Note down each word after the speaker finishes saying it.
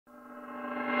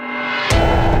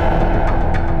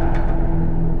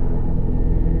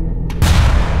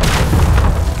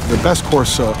best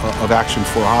course of action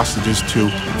for a hostage is to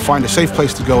find a safe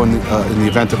place to go in the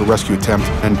event of a rescue attempt,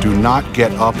 and do not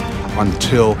get up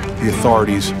until the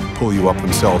authorities pull you up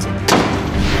themselves.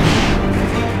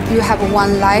 You have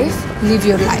one life, live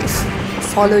your life.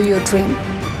 Follow your dream.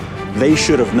 They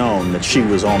should have known that she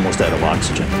was almost out of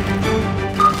oxygen.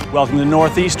 Welcome to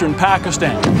northeastern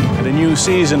Pakistan and a new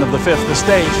season of The Fifth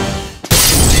Estate.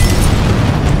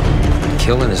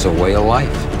 Killing is a way of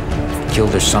life.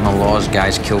 Killed their son-in-laws,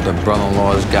 guys killed their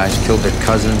brother-in-laws, guys killed their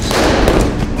cousins.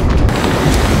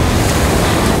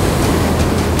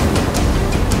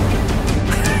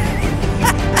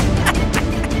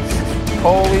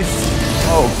 Holy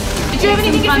smoke. Did you have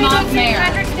anything to do with St.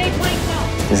 Patrick's Day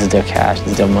 2012? This is their cash,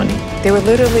 this is their money. They were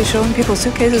literally showing people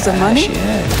suitcases of money?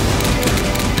 Yeah.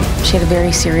 She had a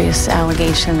very serious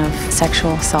allegation of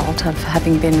sexual assault, of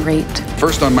having been raped.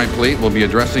 First on my plate will be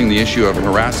addressing the issue of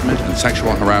harassment and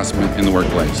sexual harassment in the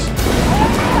workplace.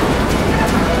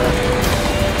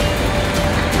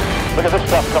 Look at this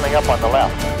stuff coming up on the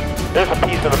left. There's a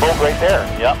piece of the boat right there.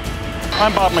 Yep.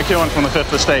 I'm Bob McKeown from The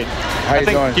Fifth Estate. I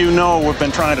think you know we've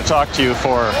been trying to talk to you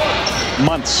for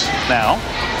months now.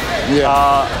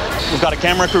 Yeah. We've got a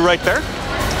camera crew right there.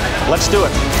 Let's do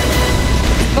it.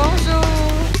 Bonjour.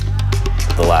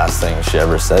 The last thing she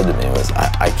ever said to me was,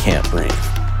 I can't breathe.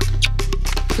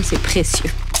 C'est précieux.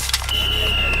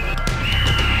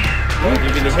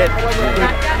 You've been hit.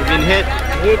 You've been hit.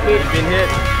 You've been hit.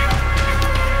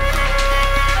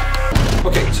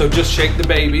 Okay, so just shake the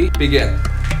baby. Begin.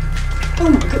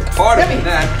 Harder than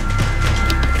that.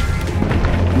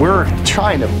 We're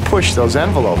trying to push those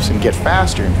envelopes and get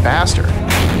faster and faster.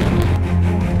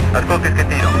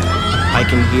 I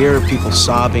can hear people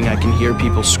sobbing, I can hear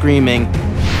people screaming.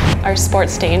 Our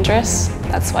sport's dangerous,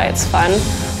 that's why it's fun.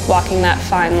 Walking that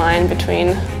fine line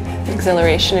between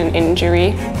exhilaration and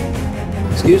injury.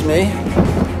 Excuse me,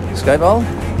 Skyball?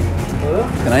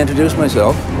 Can I introduce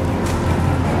myself?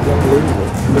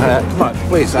 Come on,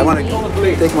 please, I want to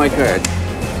take my card.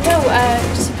 No,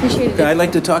 just appreciate it. Okay, I'd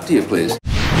like to talk to you, please.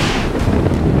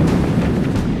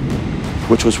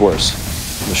 Which was worse,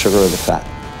 the sugar or the fat?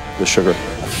 The sugar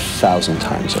 1,000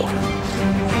 times over.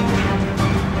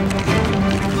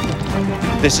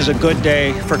 This is a good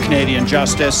day for Canadian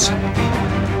justice.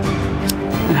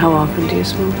 And how often do you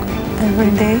smoke?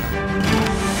 Every day.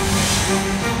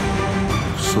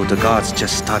 So the guards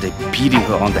just started beating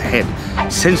her on the head,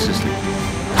 senselessly.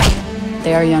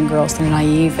 They are young girls, they're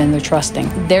naive and they're trusting.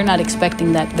 They're not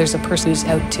expecting that there's a person who's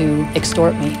out to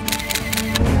extort me.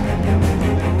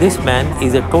 This man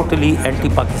is a totally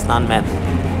anti-Pakistan man.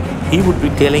 He would be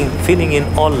filling in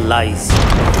all lies.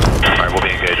 All right, we'll be